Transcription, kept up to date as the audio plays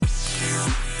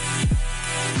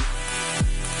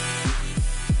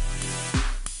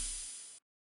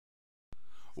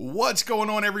What's going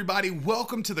on, everybody?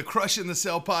 Welcome to the Crushing the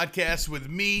Sale podcast with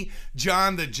me,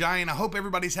 John the Giant. I hope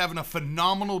everybody's having a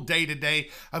phenomenal day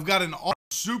today. I've got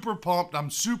super pumped. I'm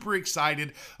super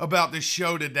excited about this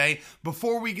show today.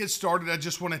 Before we get started, I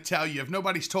just want to tell you, if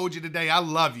nobody's told you today, I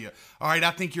love you. All right,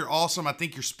 I think you're awesome. I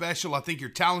think you're special. I think you're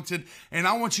talented, and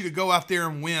I want you to go out there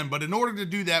and win. But in order to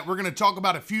do that, we're going to talk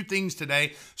about a few things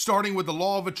today, starting with the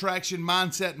law of attraction,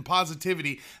 mindset, and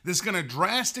positivity that's going to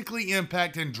drastically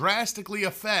impact and drastically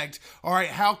affect, all right,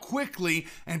 how quickly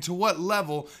and to what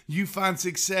level you find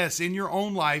success in your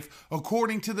own life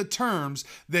according to the terms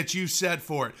that you set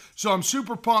for it. So I'm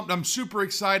super pumped. I'm super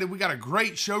excited. We got a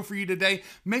great show for you today.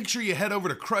 Make sure you head over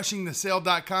to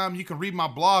crushingthesale.com. You can read my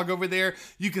blog over there.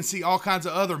 You can see all kinds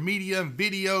of other media and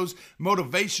videos,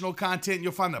 motivational content.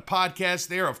 You'll find the podcast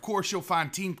there. Of course, you'll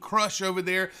find Team Crush over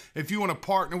there if you want to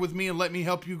partner with me and let me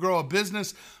help you grow a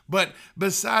business. But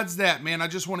besides that, man, I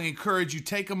just want to encourage you,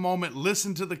 take a moment,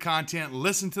 listen to the content,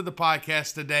 listen to the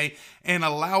podcast today, and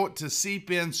allow it to seep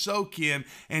in, soak in,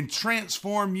 and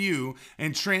transform you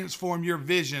and transform your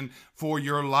vision for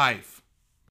your life.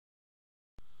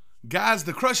 Guys,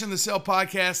 the Crushing the Sale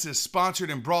podcast is sponsored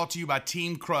and brought to you by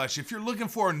Team Crush. If you're looking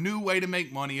for a new way to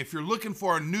make money, if you're looking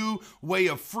for a new way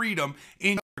of freedom,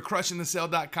 in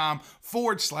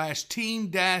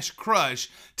crushingthesale.com/team-crush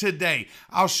today.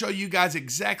 I'll show you guys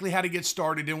exactly how to get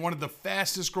started in one of the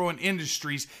fastest growing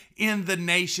industries in the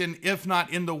nation, if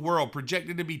not in the world,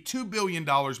 projected to be $2 billion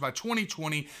by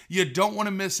 2020. You don't want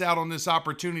to miss out on this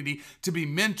opportunity to be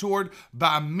mentored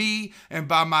by me and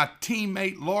by my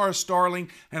teammate, Laura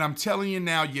Starling. And I'm telling you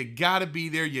now, you got to be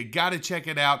there. You got to check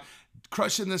it out.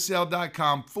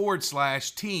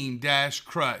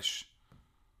 crushingthesale.com/team-crush.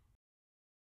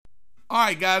 All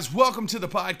right, guys, welcome to the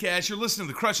podcast. You're listening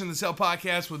to the Crushing the Sale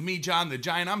podcast with me, John the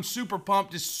Giant. I'm super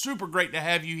pumped. It's super great to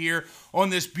have you here on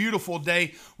this beautiful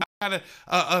day. We got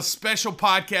a special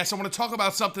podcast. I want to talk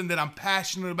about something that I'm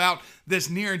passionate about, that's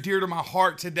near and dear to my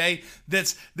heart today,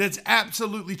 that's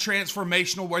absolutely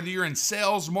transformational. Whether you're in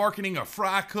sales, marketing, a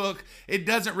fry cook, it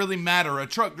doesn't really matter. A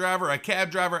truck driver, a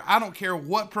cab driver, I don't care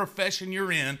what profession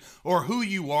you're in or who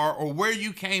you are or where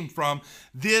you came from.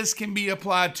 This can be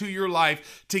applied to your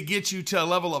life to get you to a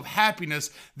level of happiness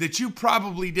that you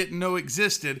probably didn't know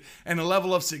existed and a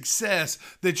level of success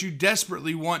that you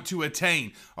desperately want to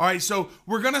attain. All right, so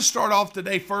we're going to start off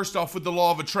today first off with the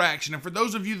law of attraction. And for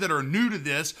those of you that are new to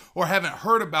this or haven't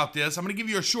heard about this, I'm going to give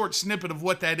you a short snippet of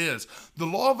what that is. The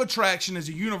law of attraction is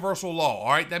a universal law. All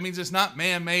right, that means it's not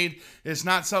man-made. It's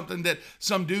not something that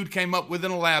some dude came up with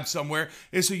in a lab somewhere.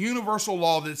 It's a universal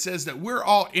law that says that we're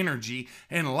all energy,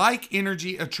 and like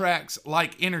energy attracts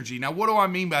like energy. Now, what do I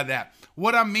mean by that?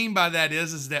 What I mean by that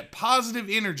is that positive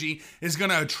energy is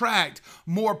going to attract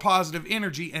more positive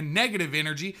energy, and negative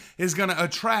energy is going to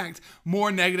attract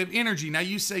more negative energy. Now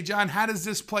you say, John, how does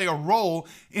this play a role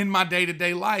in my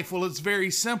day-to-day life? Well, it's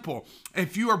very simple.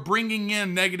 If you are bringing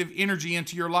in negative energy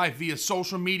into your life via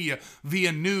social media,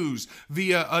 via news,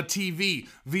 via a TV,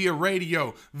 via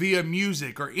radio, via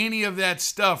music, or any of that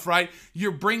stuff, right?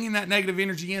 You're bringing that negative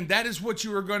energy in. That is what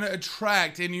you are going to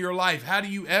attract in your life. How do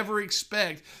you ever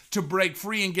expect to break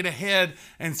free and get ahead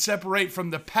and separate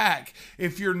from the pack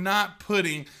if you're not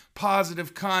putting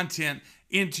positive content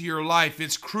into your life?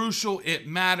 It's crucial. It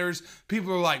matters.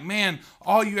 People are like, man,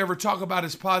 all you ever talk about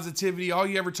is positivity. All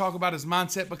you ever talk about is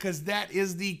mindset, because that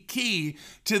is the key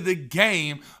to the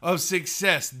game of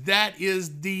success. That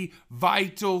is the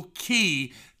vital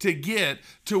key to get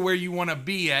to where you want to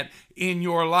be at in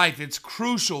your life. It's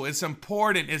crucial. It's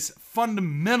important. It's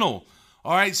fundamental.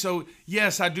 All right, so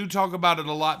yes, I do talk about it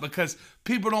a lot because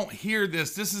people don't hear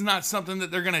this. This is not something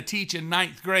that they're going to teach in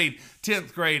 9th grade,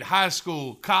 10th grade, high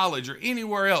school, college, or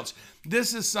anywhere else.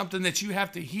 This is something that you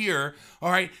have to hear, all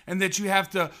right, and that you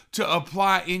have to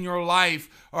apply in your life,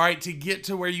 all right, to get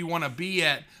to where you want to be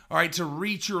at, all right, to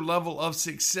reach your level of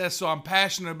success. So I'm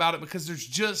passionate about it because there's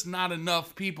just not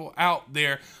enough people out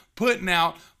there putting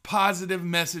out positive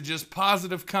messages,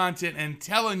 positive content, and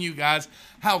telling you guys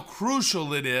how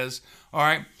crucial it is, all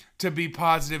right, to be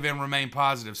positive and remain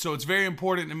positive. So it's very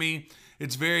important to me.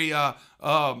 It's very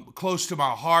close to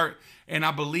my heart, and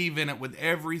I believe in it with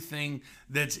everything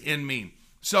that's in me.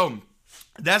 So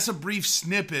that's a brief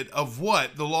snippet of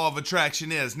what the law of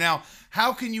attraction is. Now,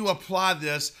 how can you apply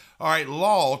this, all right,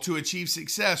 law to achieve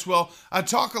success? Well, I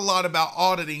talk a lot about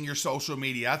auditing your social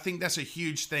media. I think that's a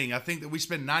huge thing. I think that we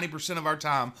spend 90% of our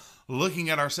time looking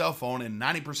at our cell phone, and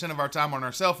 90% of our time on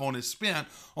our cell phone is spent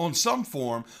on some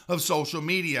form of social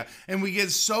media. And we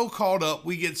get so caught up,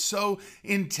 we get so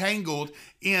entangled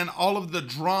in all of the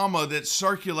drama that's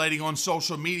circulating on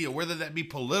social media, whether that be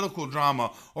political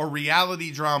drama or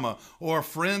reality drama or or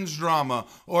friends drama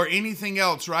or anything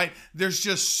else, right? There's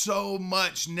just so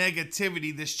much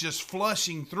negativity that's just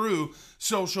flushing through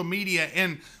social media,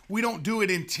 and we don't do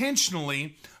it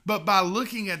intentionally, but by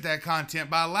looking at that content,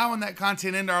 by allowing that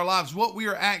content into our lives, what we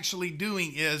are actually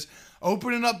doing is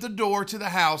opening up the door to the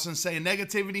house and saying,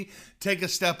 negativity, take a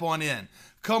step on in.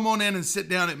 Come on in and sit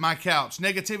down at my couch.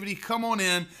 Negativity, come on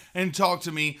in and talk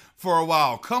to me for a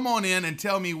while. Come on in and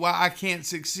tell me why I can't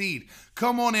succeed.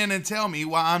 Come on in and tell me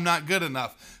why I'm not good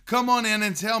enough. Come on in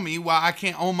and tell me why I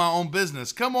can't own my own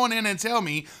business. Come on in and tell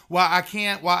me why I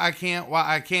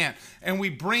can't. And we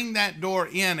bring that door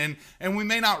in, and we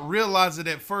may not realize it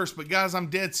at first, but guys, I'm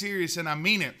dead serious and I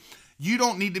mean it. You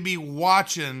don't need to be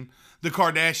watching the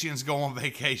Kardashians go on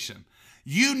vacation.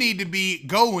 You need to be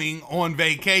going on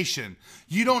vacation.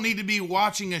 You don't need to be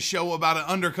watching a show about an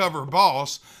undercover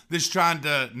boss that's trying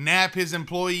to nab his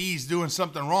employees doing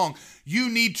something wrong. You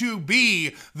need to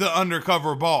be the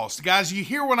undercover boss. Guys, you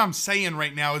hear what I'm saying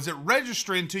right now? Is it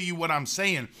registering to you what I'm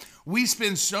saying? We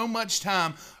spend so much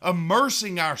time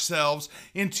immersing ourselves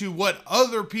into what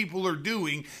other people are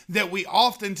doing that we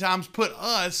oftentimes put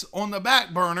us on the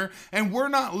back burner, and we're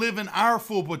not living our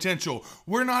full potential.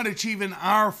 We're not achieving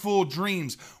our full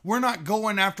dreams. We're not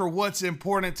going after what's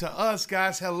important to us,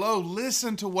 guys. Hello,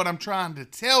 listen to what I'm trying to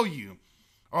tell you.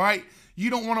 All right? You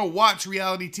don't want to watch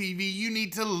reality TV. You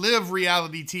need to live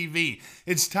reality TV.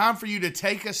 It's time for you to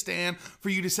take a stand, for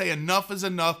you to say enough is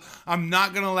enough. I'm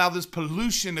not going to allow this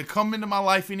pollution to come into my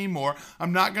life anymore.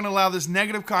 I'm not going to allow this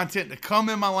negative content to come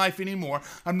in my life anymore.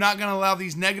 I'm not going to allow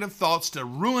these negative thoughts to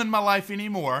ruin my life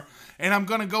anymore. And I'm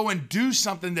going to go and do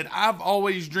something that I've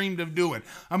always dreamed of doing.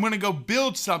 I'm going to go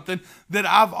build something that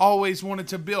I've always wanted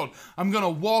to build. I'm going to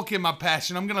walk in my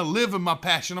passion. I'm going to live in my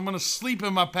passion. I'm going to sleep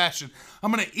in my passion.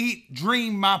 I'm going to eat,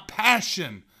 dream my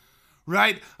passion,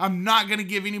 right? I'm not going to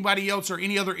give anybody else or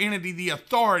any other entity the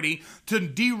authority to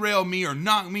derail me or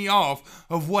knock me off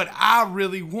of what I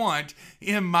really want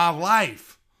in my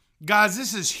life. Guys,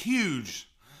 this is huge.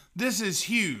 This is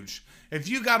huge. If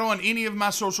you got on any of my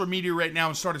social media right now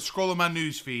and started scrolling my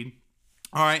news feed,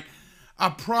 all right, I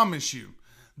promise you,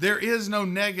 there is no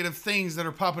negative things that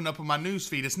are popping up on my news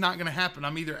feed. It's not going to happen.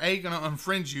 I'm either A, going to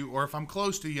unfriend you, or if I'm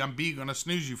close to you, I'm B, going to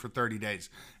snooze you for 30 days.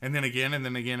 And then again, and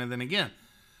then again, and then again.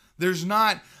 There's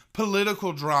not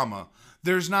political drama.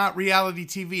 There's not reality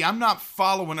TV. I'm not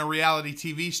following a reality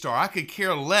TV star. I could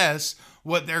care less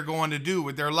what they're going to do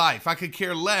with their life. I could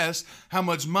care less how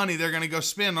much money they're going to go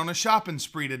spend on a shopping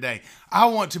spree today. I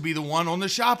want to be the one on the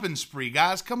shopping spree,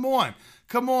 guys. Come on.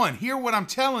 Come on. Hear what I'm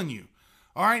telling you.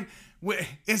 All right?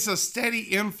 It's a steady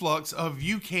influx of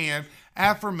you can,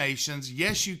 affirmations,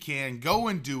 yes you can, go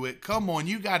and do it, come on,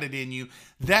 you got it in you,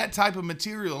 that type of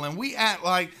material. And we act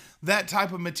like that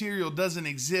type of material doesn't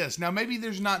exist. Now, maybe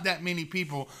there's not that many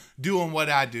people doing what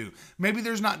I do. Maybe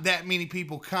there's not that many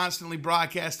people constantly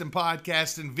broadcasting,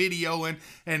 podcasting, videoing,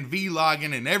 and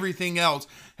vlogging and everything else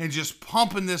and just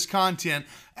pumping this content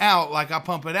out like I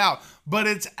pump it out. But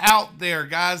it's out there,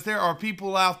 guys. There are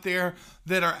people out there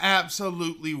that are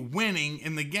absolutely winning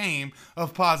in the game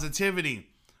of positivity.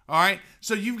 All right,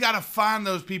 so you've got to find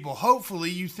those people. Hopefully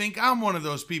you think I'm one of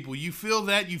those people. You feel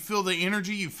that, you feel the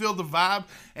energy, you feel the vibe,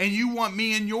 and you want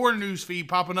me in your newsfeed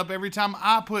popping up every time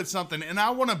I put something. And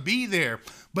I want to be there,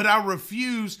 but I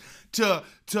refuse to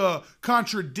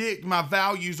contradict my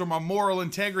values or my moral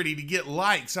integrity to get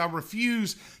likes. I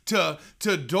refuse to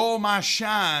dull my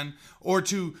shine or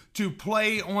to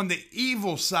play on the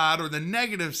evil side or the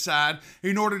negative side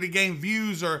in order to gain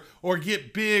views or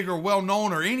get big or well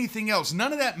known or anything else.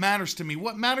 None of that matters to me.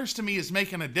 What matters to me is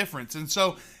making a difference. And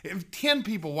so if 10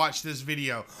 people watch this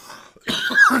video,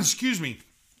 excuse me,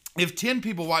 if 10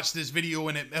 people watch this video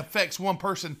and it affects one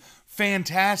person,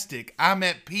 fantastic. I'm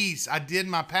at peace. I did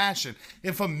my passion.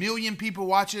 If 1 million people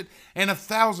watch it and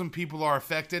 1,000 people are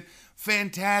affected,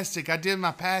 fantastic. I did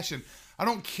my passion. I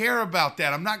don't care about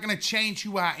that. I'm not going to change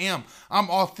who I am. I'm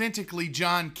authentically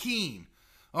John Keene.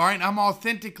 All right, I'm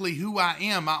authentically who I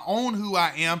am. I own who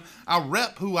I am. I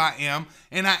rep who I am,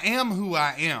 and I am who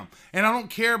I am. And I don't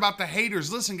care about the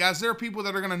haters. Listen, guys, there are people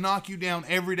that are going to knock you down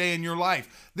every day in your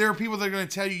life. There are people that are going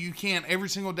to tell you you can't every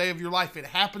single day of your life. It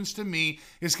happens to me.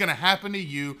 It's going to happen to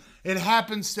you. It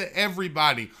happens to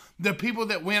everybody. The people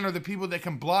that win are the people that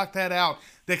can block that out,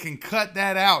 that can cut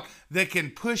that out, that can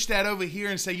push that over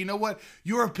here and say, you know what?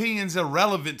 Your opinion's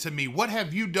irrelevant to me. What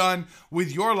have you done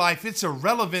with your life? It's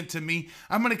irrelevant to me.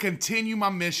 I'm going to continue my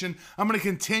mission. I'm going to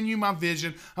continue my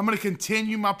vision. I'm going to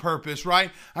continue my purpose, right?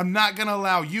 I'm not going to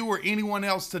allow you or anyone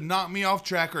else to knock me off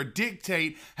track or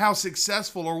dictate how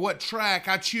successful or what track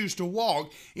I choose to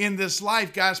walk in this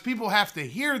life, guys. People have to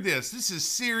hear this. This is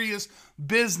serious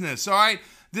business, all right?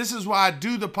 This is why I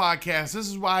do the podcast. This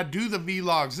is why I do the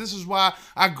vlogs. This is why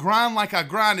I grind like I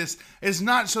grind. It's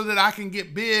not so that I can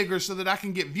get big or so that I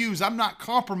can get views. I'm not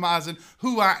compromising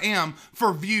who I am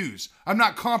for views. I'm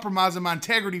not compromising my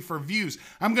integrity for views.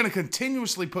 I'm going to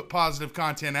continuously put positive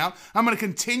content out. I'm going to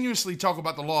continuously talk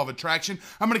about the law of attraction.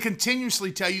 I'm going to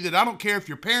continuously tell you that I don't care if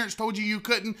your parents told you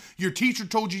couldn't, your teacher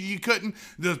told you couldn't,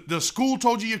 the school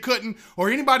told you couldn't, or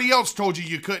anybody else told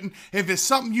you couldn't. If it's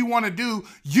something you want to do,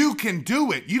 you can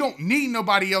do it. You don't need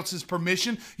nobody else's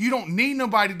permission. You don't need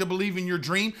nobody to believe in your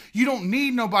dream. You don't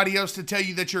need nobody else to tell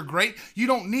you that you're great. You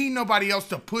don't need nobody else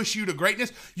to push you to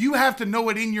greatness. You have to know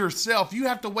it in yourself. You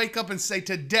have to wake up and say,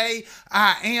 today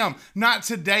I am, not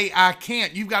today I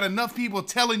can't. You've got enough people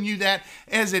telling you that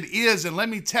as it is. And let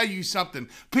me tell you something.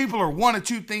 People are one of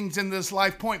two things in this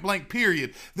life, point blank,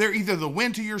 period. They're either the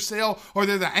wind to your sail or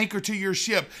they're the anchor to your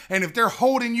ship. And if they're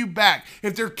holding you back,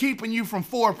 if they're keeping you from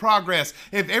forward progress,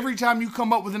 if every time you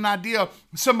come up with an idea,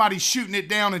 somebody's shooting it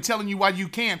down and telling you why you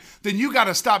can't, then you got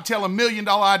to stop telling $1 million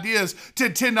ideas to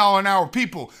 $10 an hour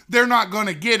people. They're not going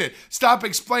to get it. Stop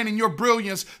explaining your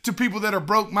brilliance to people that are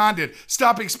broke-minded.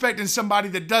 Stop expecting somebody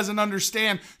that doesn't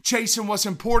understand chasing what's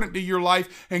important to your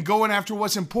life and going after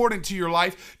what's important to your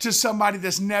life to somebody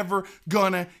that's never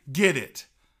going to get it.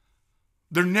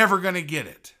 They're never going to get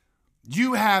it.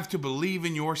 You have to believe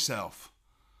in yourself.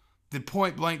 The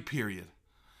point blank, period.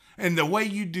 And the way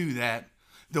you do that,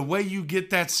 the way you get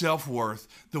that self-worth,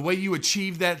 the way you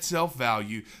achieve that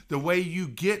self-value, the way you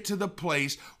get to the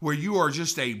place where you are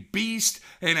just a beast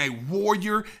and a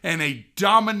warrior and a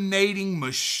dominating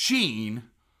machine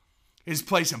is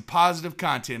placing positive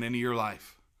content into your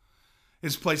life.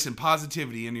 It's placing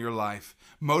positivity into your life,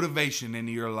 motivation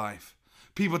into your life,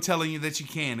 people telling you that you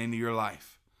can into your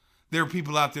life. There are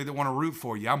people out there that want to root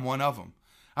for you. I'm one of them.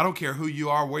 I don't care who you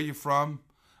are, where you're from.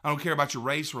 I don't care about your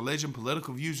race, religion,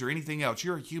 political views, or anything else.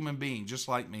 You're a human being just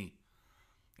like me.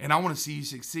 And I want to see you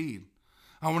succeed.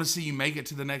 I want to see you make it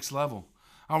to the next level.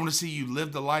 I want to see you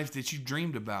live the life that you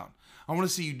dreamed about. I want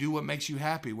to see you do what makes you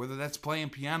happy, whether that's playing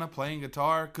piano, playing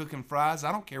guitar, cooking fries.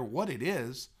 I don't care what it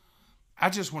is. I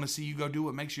just want to see you go do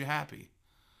what makes you happy.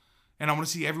 And I want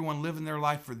to see everyone living their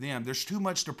life for them. There's too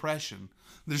much depression.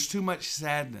 There's too much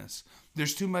sadness.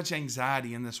 There's too much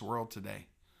anxiety in this world today.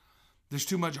 There's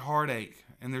too much heartache,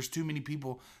 and there's too many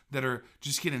people that are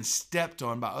just getting stepped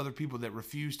on by other people that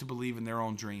refuse to believe in their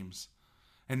own dreams.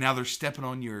 And now they're stepping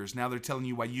on yours. Now they're telling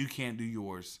you why you can't do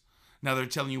yours. Now they're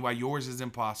telling you why yours is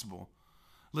impossible.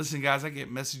 Listen, guys, I get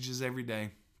messages every day.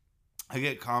 I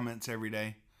get comments every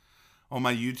day on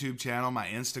my YouTube channel, my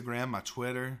Instagram, my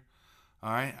Twitter.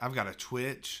 All right, I've got a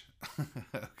Twitch.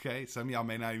 Okay, some of y'all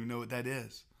may not even know what that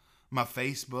is. My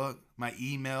Facebook, my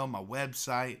email, my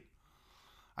website.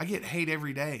 I get hate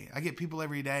every day. I get people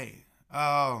every day.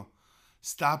 Oh,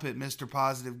 stop it, Mr.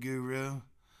 Positive Guru.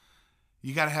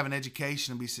 You got to have an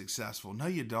education to be successful. No,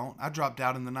 you don't. I dropped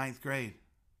out in the 9th grade.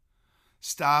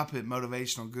 Stop it,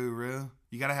 Motivational Guru.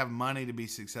 You got to have money to be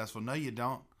successful. No, you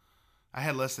don't. I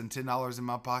had less than $10 in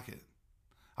my pocket.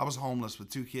 I was homeless with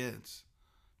 2 kids.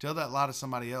 Tell that lie to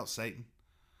somebody else, Satan.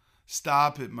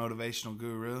 Stop it, Motivational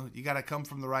Guru. You got to come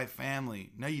from the right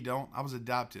family. No, you don't. I was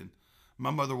adopted. My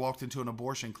mother walked into an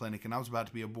abortion clinic and I was about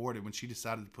to be aborted when she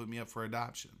decided to put me up for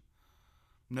adoption.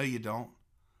 No, you don't.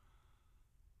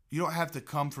 You don't have to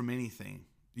come from anything.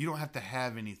 You don't have to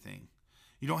have anything.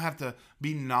 You don't have to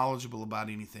be knowledgeable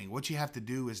about anything. What you have to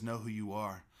do is know who you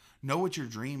are. Know what your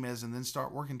dream is and then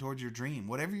start working towards your dream.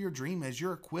 Whatever your dream is,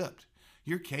 you're equipped.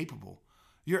 You're capable.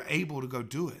 You're able to go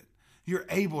do it. You're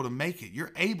able to make it.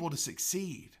 You're able to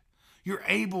succeed. You're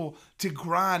able to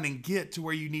grind and get to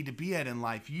where you need to be at in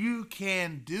life. You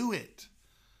can do it.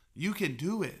 You can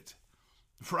do it,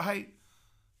 right?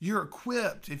 You're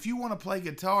equipped. If you want to play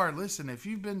guitar, listen, if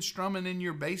you've been strumming in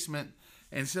your basement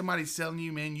and somebody's telling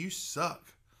you, man, you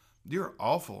suck, you're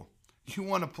awful. You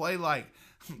want to play like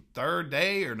Third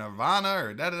Day or Nirvana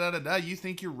or da-da-da-da-da, you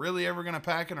think you're really ever going to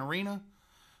pack an arena?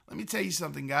 Let me tell you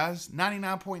something, guys.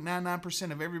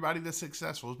 99.99% of everybody that's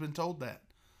successful has been told that.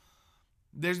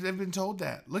 They've been told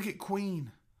that. Look at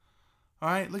Queen. All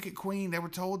right, look at Queen. They were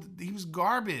told that he was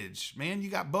garbage. Man, you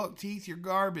got buck teeth, you're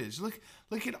garbage. Look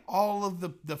at all of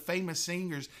the famous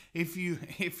singers. If you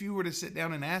were to sit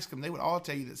down and ask them, they would all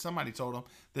tell you that somebody told them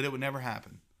that it would never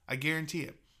happen. I guarantee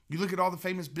it. You look at all the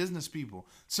famous business people.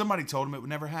 Somebody told them it would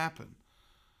never happen.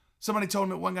 Somebody told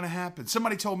them it wasn't going to happen.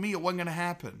 Somebody told me it wasn't going to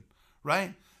happen,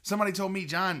 right? Somebody told me,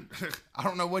 John, I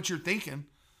don't know what you're thinking,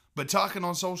 but talking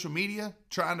on social media,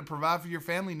 trying to provide for your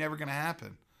family, never going to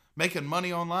happen. Making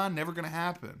money online, never going to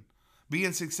happen.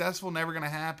 Being successful, never going to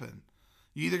happen.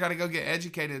 You either got to go get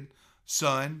educated,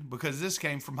 son, because this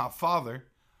came from my father,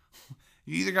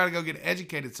 You either got to go get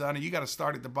educated, son, or you got to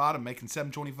start at the bottom making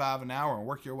 $7.25 an hour and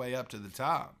work your way up to the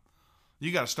top.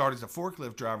 You got to start as a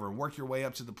forklift driver and work your way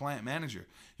up to the plant manager.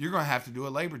 You're going to have to do a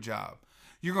labor job.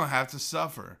 You're going to have to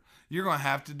suffer. You're going to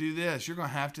have to do this. You're going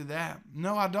to have to that.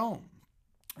 No, I don't.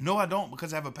 No, I don't,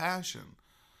 because I have a passion.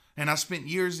 And I spent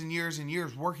years and years and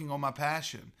years working on my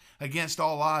passion against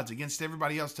all odds, against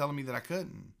everybody else telling me that I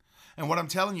couldn't. And what I'm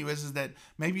telling you is that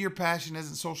maybe your passion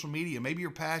isn't social media. Maybe your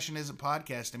passion isn't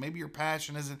podcasting. Maybe your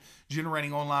passion isn't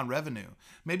generating online revenue.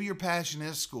 Maybe your passion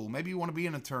is school. Maybe you want to be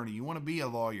an attorney. You want to be a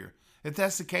lawyer. If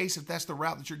that's the case, if that's the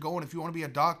route that you're going, if you want to be a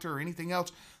doctor or anything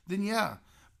else, then yeah,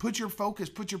 put your focus,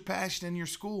 put your passion in your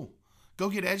school. Go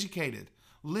get educated.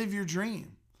 Live your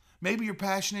dream. Maybe your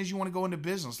passion is you want to go into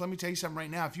business. Let me tell you something right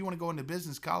now. If you want to go into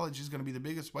business, college is going to be the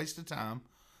biggest waste of time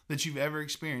that you've ever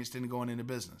experienced in going into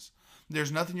business.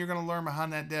 There's nothing you're going to learn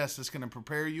behind that desk that's going to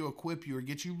prepare you, equip you, or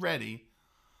get you ready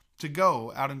to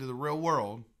go out into the real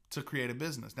world to create a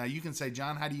business. Now, you can say,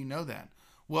 John, how do you know that?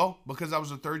 Well, because I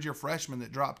was a third-year freshman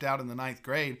that dropped out in the 9th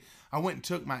grade, I went and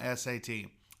took my SAT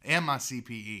and my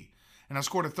CPE. And I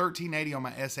scored a 1380 on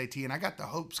my SAT, and I got the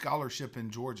Hope Scholarship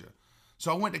in Georgia.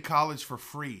 So I went to college for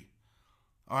free.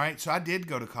 All right, so I did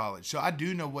go to college. So I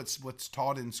do know what's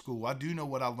taught in school. I do know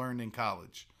what I learned in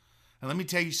college. And let me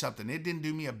tell you something. It didn't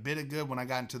do me a bit of good when I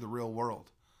got into the real world.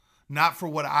 Not for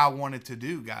what I wanted to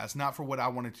do, guys. Not for what I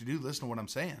wanted to do. Listen to what I'm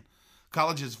saying.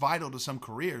 College is vital to some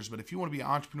careers, but if you want to be an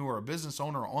entrepreneur, a business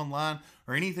owner, or online,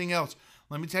 or anything else,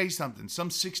 let me tell you something. Some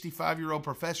 65-year-old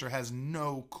professor has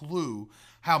no clue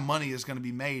how money is going to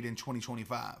be made in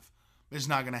 2025. It's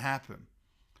not going to happen.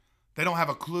 They don't have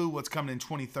a clue what's coming in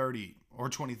 2030 or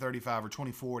 2035 or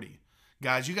 2040.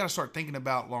 Guys, you got to start thinking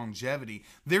about longevity.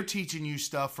 They're teaching you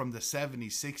stuff from the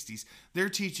 70s, 60s. They're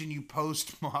teaching you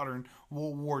postmodern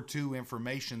World War II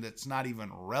information that's not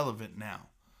even relevant now.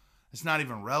 It's not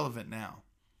even relevant now.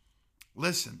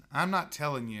 Listen, I'm not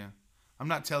telling you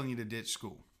to ditch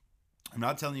school. I'm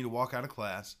not telling you to walk out of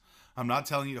class. I'm not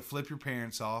telling you to flip your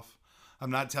parents off.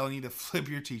 I'm not telling you to flip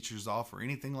your teachers off or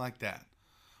anything like that.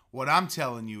 What I'm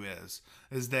telling you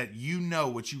is that you know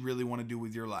what you really want to do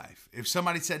with your life. If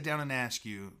somebody sat down and asked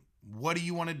you, what do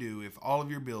you want to do if all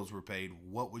of your bills were paid,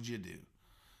 what would you do?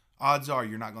 Odds are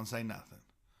you're not going to say nothing.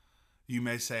 You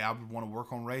may say, I would want to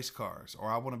work on race cars, or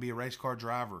I want to be a race car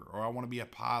driver, or I want to be a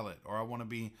pilot, or I want to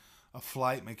be a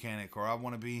flight mechanic, or I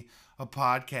want to be a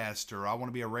podcaster, or I want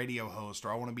to be a radio host,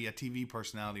 or I want to be a TV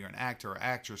personality, or an actor, or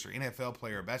actress, or NFL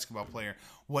player, or basketball player,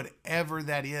 whatever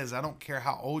that is. I don't care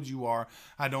how old you are.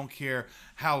 I don't care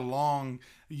how long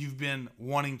you've been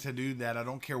wanting to do that. I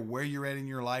don't care where you're at in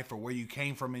your life, or where you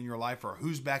came from in your life, or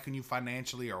who's backing you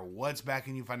financially, or what's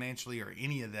backing you financially, or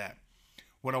any of that.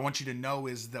 What I want you to know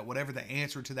is that whatever the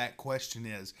answer to that question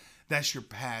is, that's your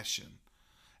passion.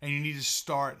 And you need to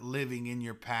start living in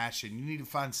your passion. You need to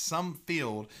find some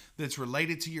field that's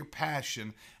related to your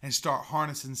passion and start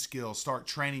harnessing skills, start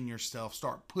training yourself,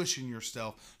 start pushing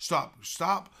yourself,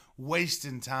 stop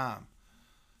wasting time.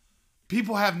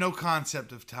 People have no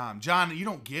concept of time. John, you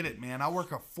don't get it, man. I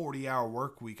work a 40-hour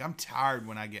work week. I'm tired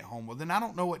when I get home. Well, then I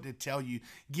don't know what to tell you.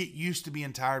 Get used to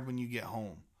being tired when you get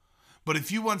home. But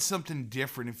if you want something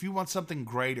different, if you want something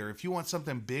greater, if you want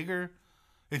something bigger,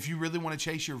 if you really want to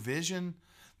chase your vision,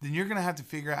 then you're going to have to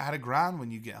figure out how to grind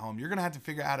when you get home. You're going to have to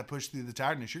figure out how to push through the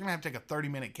tiredness. You're going to have to take a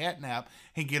 30-minute cat nap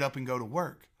and get up and go to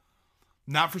work.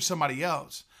 Not for somebody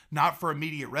else, not for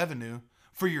immediate revenue,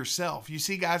 for yourself. You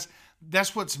see, guys,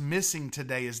 that's what's missing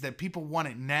today is that people want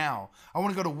it now. I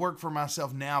want to go to work for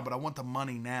myself now, but I want the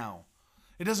money now.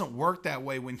 It doesn't work that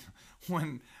way when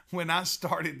I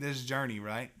started this journey,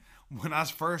 right? When I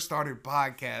first started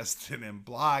podcasting and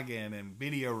blogging and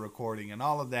video recording and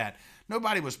all of that,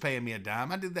 nobody was paying me a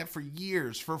dime. I did that for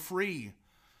years for free.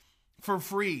 For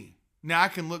free. Now I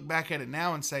can look back at it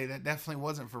now and say that definitely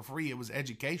wasn't for free. It was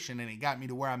education and it got me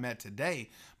to where I'm at today.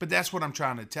 But that's what I'm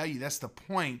trying to tell you. That's the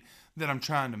point that I'm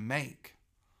trying to make.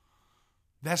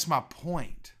 That's my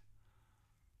point.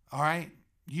 All right?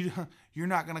 You're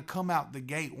not going to come out the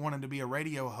gate wanting to be a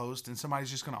radio host and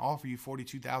somebody's just going to offer you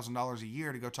 $42,000 a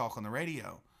year to go talk on the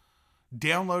radio.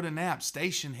 Download an app,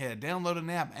 Stationhead. Download an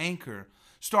app, Anchor.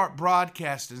 Start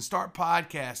broadcasting, start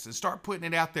podcasting, start putting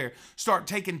it out there. Start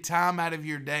taking time out of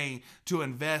your day to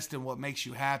invest in what makes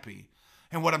you happy.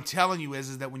 And what I'm telling you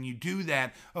is that when you do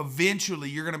that, eventually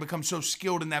you're going to become so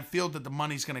skilled in that field that the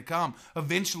money's going to come.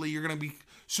 Eventually you're going to be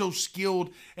so skilled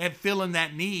at filling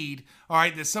that need, all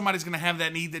right, that somebody's going to have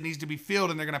that need that needs to be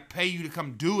filled and they're going to pay you to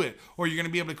come do it, or you're going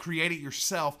to be able to create it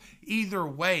yourself. Either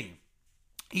way,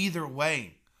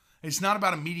 it's not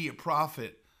about immediate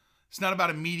profit. It's not about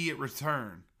immediate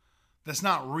return. That's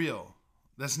not real.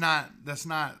 That's not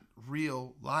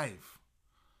real life.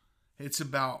 It's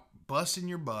about busting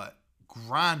your butt,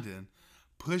 grinding,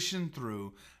 pushing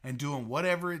through, and doing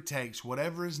whatever it takes,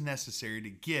 whatever is necessary to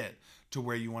get to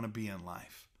where you want to be in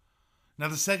life. Now,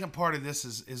 the second part of this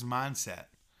is mindset.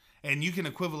 And you can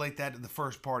equivalent that to the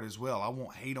first part as well. I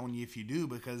won't hate on you if you do,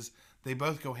 because they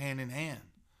both go hand in hand.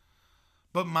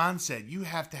 But mindset, you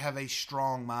have to have a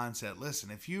strong mindset.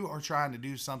 Listen, if you are trying to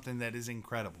do something that is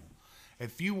incredible,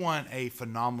 if you want a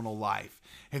phenomenal life,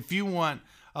 if you want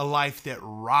a life that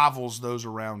rivals those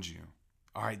around you,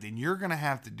 all right, then you're going to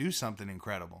have to do something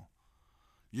incredible.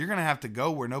 You're going to have to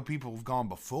go where no people have gone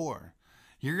before.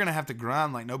 You're going to have to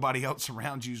grind like nobody else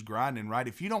around you is grinding, right?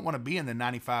 If you don't want to be in the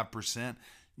 95%,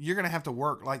 you're going to have to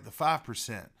work like the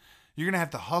 5%. You're going to have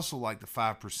to hustle like the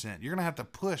 5%. You're going to have to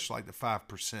push like the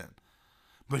 5%.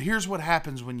 But here's what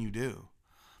happens when you do.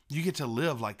 You get to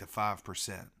live like the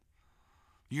 5%.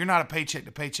 You're not a paycheck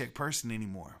to paycheck person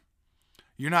anymore.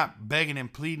 You're not begging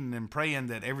and pleading and praying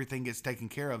that everything gets taken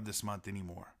care of this month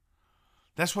anymore.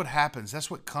 That's what happens.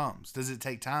 That's what comes. Does it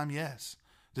take time? Yes.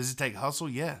 Does it take hustle?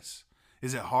 Yes.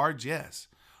 Is it hard? Yes.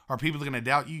 Are people going to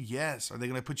doubt you? Yes. Are they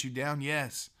going to put you down?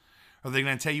 Yes. Are they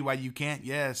going to tell you why you can't?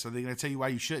 Yes. Are they going to tell you why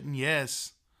you shouldn't?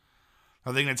 Yes.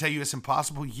 Are they going to tell you it's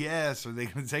impossible? Yes. Are they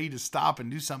going to tell you to stop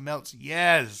and do something else?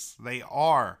 Yes. They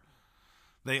are.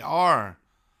 They are.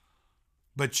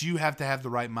 But you have to have the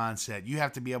right mindset. You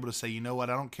have to be able to say, you know what?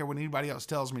 I don't care what anybody else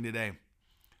tells me today.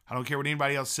 I don't care what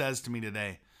anybody else says to me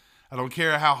today. I don't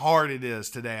care how hard it is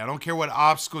today. I don't care what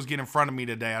obstacles get in front of me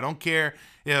today. I don't care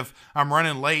if I'm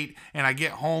running late and I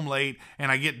get home late and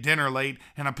I get dinner late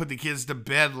and I put the kids to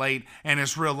bed late and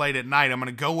it's real late at night. I'm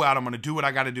going to go out. I'm going to do what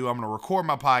I got to do. I'm going to record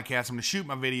my podcast. I'm going to shoot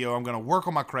my video. I'm going to work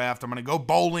on my craft. I'm going to go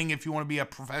bowling if you want to be a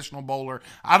professional bowler.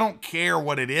 I don't care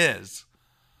what it is.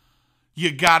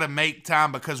 You got to make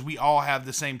time, because we all have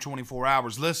the same 24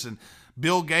 hours. Listen,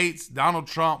 Bill Gates, Donald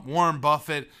Trump, Warren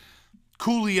Buffett,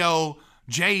 Coolio,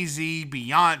 Jay-Z,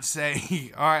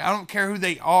 Beyonce, all right, I don't care who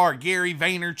they are, Gary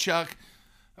Vaynerchuk,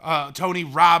 Tony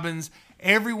Robbins,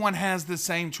 everyone has the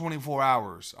same 24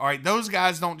 hours, all right? Those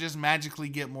guys don't just magically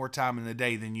get more time in the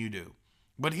day than you do.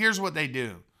 But here's what they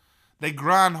do. They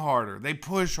grind harder. They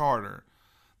push harder.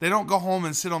 They don't go home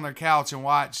and sit on their couch and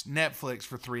watch Netflix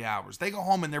for 3 hours. They go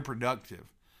home and they're productive.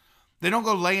 They don't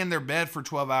go lay in their bed for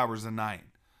 12 hours a night.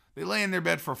 They lay in their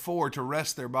bed for 4 to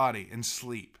rest their body and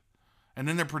sleep. And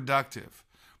then they're productive.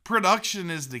 Production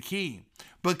is the key,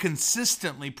 but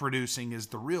consistently producing is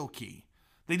the real key.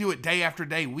 They do it day after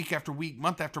day, week after week,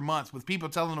 month after month, with people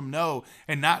telling them no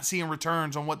and not seeing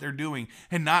returns on what they're doing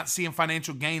and not seeing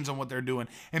financial gains on what they're doing.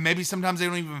 And maybe sometimes they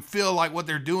don't even feel like what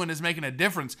they're doing is making a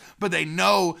difference, but they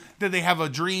know that they have a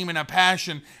dream and a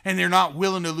passion, and they're not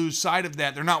willing to lose sight of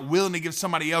that. They're not willing to give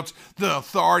somebody else the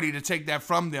authority to take that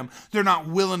from them. They're not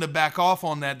willing to back off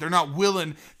on that. They're not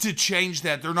willing to change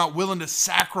that. They're not willing to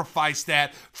sacrifice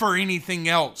that for anything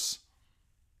else.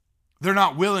 They're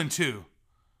not willing to.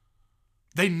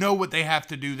 They know what they have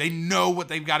to do. They know what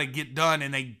they've got to get done,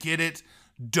 and they get it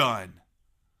done.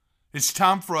 It's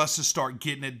time for us to start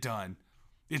getting it done.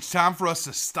 It's time for us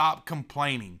to stop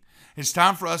complaining. It's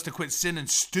time for us to quit sending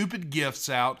stupid gifts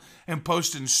out and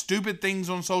posting stupid things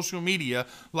on social media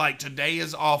like today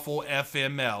is awful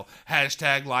FML,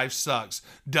 hashtag life sucks.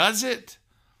 Does it?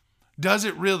 Does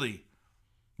it really?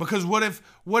 Because what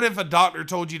if a doctor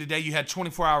told you today you had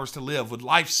 24 hours to live? Would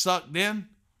life suck then?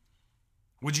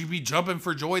 Would you be jumping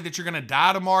for joy that you're going to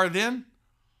die tomorrow then?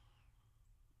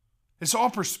 It's all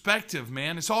perspective,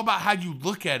 man. It's all about how you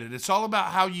look at it. It's all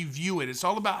about how you view it. It's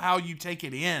all about how you take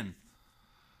it in.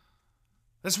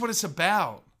 That's what it's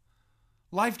about.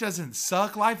 Life doesn't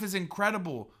suck. Life is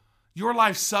incredible. Your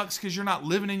life sucks because you're not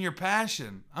living in your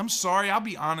passion. I'm sorry, I'll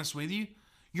be honest with you.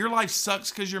 Your life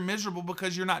sucks because you're miserable,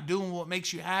 because you're not doing what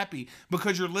makes you happy,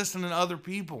 because you're listening to other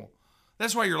people.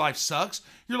 That's why your life sucks.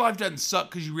 Your life doesn't suck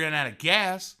because you ran out of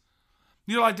gas.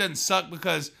 Your life doesn't suck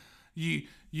because you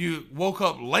woke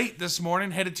up late this morning,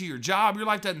 headed to your job. Your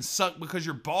life doesn't suck because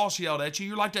your boss yelled at you.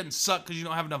 Your life doesn't suck because you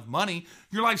don't have enough money.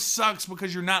 Your life sucks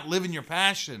because you're not living your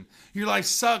passion. Your life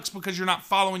sucks because you're not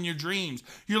following your dreams.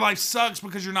 Your life sucks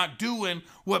because you're not doing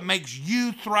what makes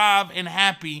you thrive and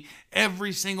happy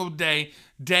every single day,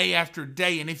 day after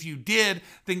day. And if you did,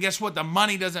 then guess what? The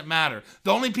money doesn't matter.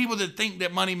 The only people that think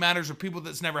that money matters are people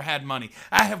that's never had money.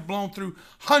 I have blown through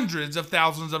hundreds of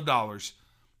thousands of dollars.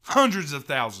 Hundreds of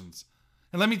thousands.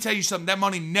 And let me tell you something, that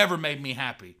money never made me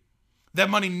happy. That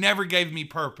money never gave me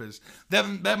purpose.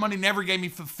 That money never gave me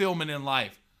fulfillment in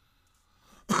life.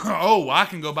 Oh, I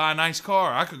can go buy a nice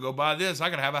car. I could go buy this. I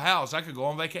could have a house. I could go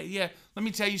on vacation. Yeah, let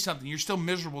me tell you something. You're still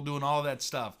miserable doing all of that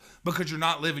stuff because you're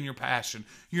not living your passion.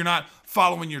 You're not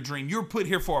following your dream. You're put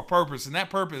here for a purpose, and that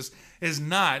purpose is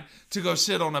not to go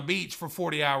sit on a beach for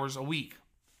 40 hours a week.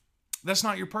 That's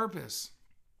not your purpose.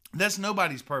 That's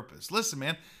nobody's purpose. Listen,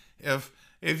 man, if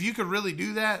you could really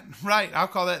do that, right, I'll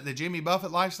call that the Jimmy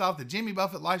Buffett lifestyle. If the Jimmy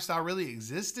Buffett lifestyle really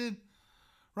existed,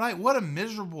 right, what a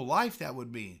miserable life that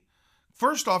would be.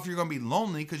 First off, you're going to be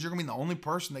lonely because you're going to be the only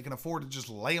person that can afford to just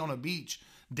lay on a beach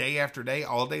day after day,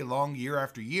 all day long, year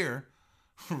after year,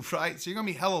 right? So you're going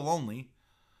to be hella lonely.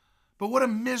 But what a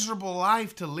miserable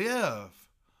life to live.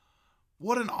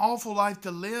 What an awful life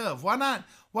to live. Why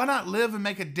not live and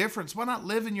make a difference? Why not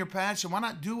live in your passion? Why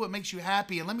not do what makes you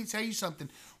happy? And let me tell you something.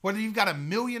 Whether you've got $1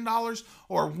 million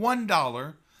or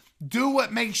 $1, do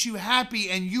what makes you happy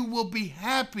and you will be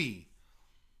happy.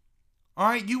 All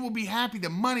right? You will be happy. The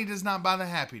money does not buy the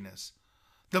happiness.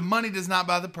 The money does not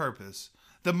buy the purpose.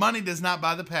 The money does not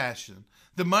buy the passion.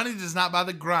 The money does not buy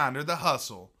the grind or the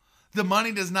hustle. The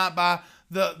money does not buy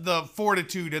the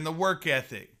fortitude and the work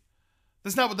ethic.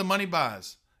 That's not what the money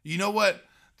buys. You know what?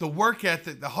 The work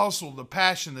ethic, the hustle, the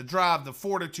passion, the drive, the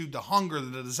fortitude, the hunger,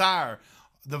 the desire,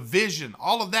 the vision,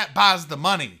 all of that buys the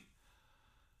money.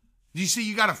 You see,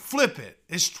 you got to flip it.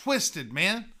 It's twisted,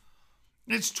 man.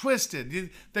 It's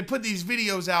twisted. They put these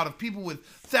videos out of people with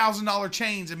 $1,000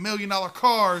 chains and $1 million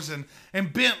cars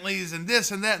and Bentleys and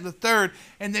this and that and the third.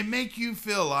 And they make you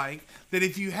feel like that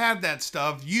if you had that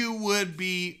stuff, you would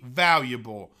be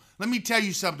valuable. Let me tell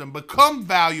you something. Become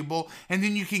valuable, and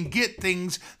then you can get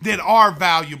things that are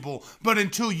valuable. But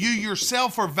until you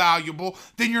yourself are valuable,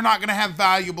 then you're not going to have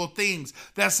valuable things.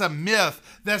 That's a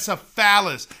myth. That's a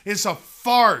phallus. It's a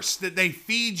farce that they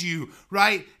feed you,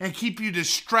 right? And keep you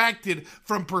distracted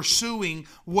from pursuing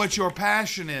what your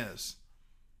passion is.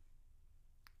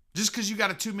 Just because you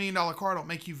got a $2 million car don't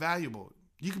make you valuable.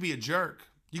 You could be a jerk.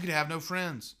 You could have no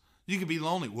friends. You could be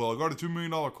lonely. Well, I got a $2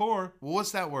 million car. Well,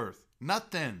 what's that worth?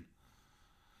 Nothing.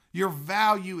 Your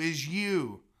value is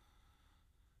you.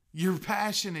 Your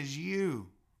passion is you.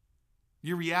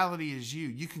 Your reality is you.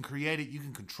 You can create it. You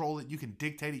can control it. You can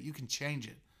dictate it. You can change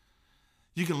it.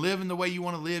 You can live in the way you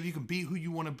want to live. You can be who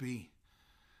you want to be.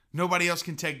 Nobody else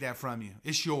can take that from you.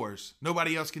 It's yours.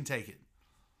 Nobody else can take it.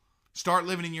 Start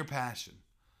living in your passion.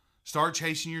 Start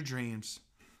chasing your dreams.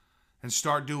 And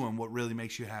start doing what really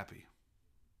makes you happy.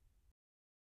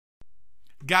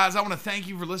 Guys, I want to thank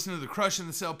you for listening to the Crushing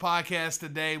the Sale podcast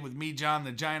today with me, John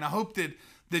the Giant. I hope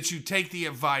that you take the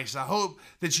advice. I hope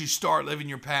that you start living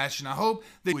your passion. I hope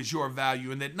that it is your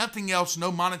value and that nothing else,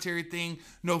 no monetary thing,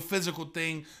 no physical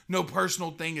thing, no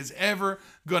personal thing is ever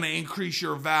going to increase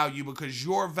your value because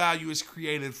your value is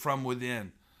created from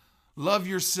within. Love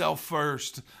yourself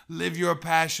first. Live your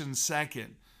passion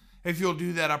second. If you'll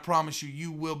do that, I promise you,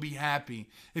 you will be happy.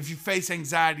 If you face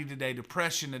anxiety today,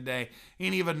 depression today,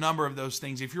 any of a number of those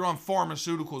things, if you're on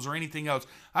pharmaceuticals or anything else,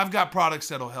 I've got products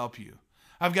that'll help you.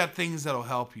 I've got things that'll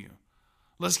help you.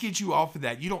 Let's get you off of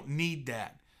that. You don't need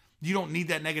that. You don't need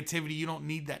that negativity. You don't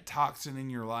need that toxin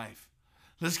in your life.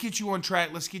 Let's get you on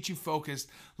track. Let's get you focused.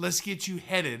 Let's get you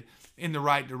headed in the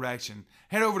right direction.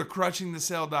 Head over to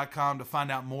crushingthesale.com to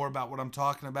find out more about what I'm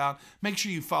talking about. Make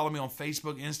sure you follow me on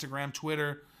Facebook, Instagram,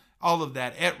 Twitter, all of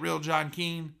that, at Real John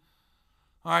Keene.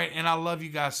 All right, and I love you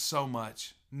guys so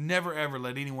much. Never, ever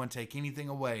let anyone take anything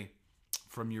away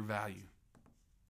from your value.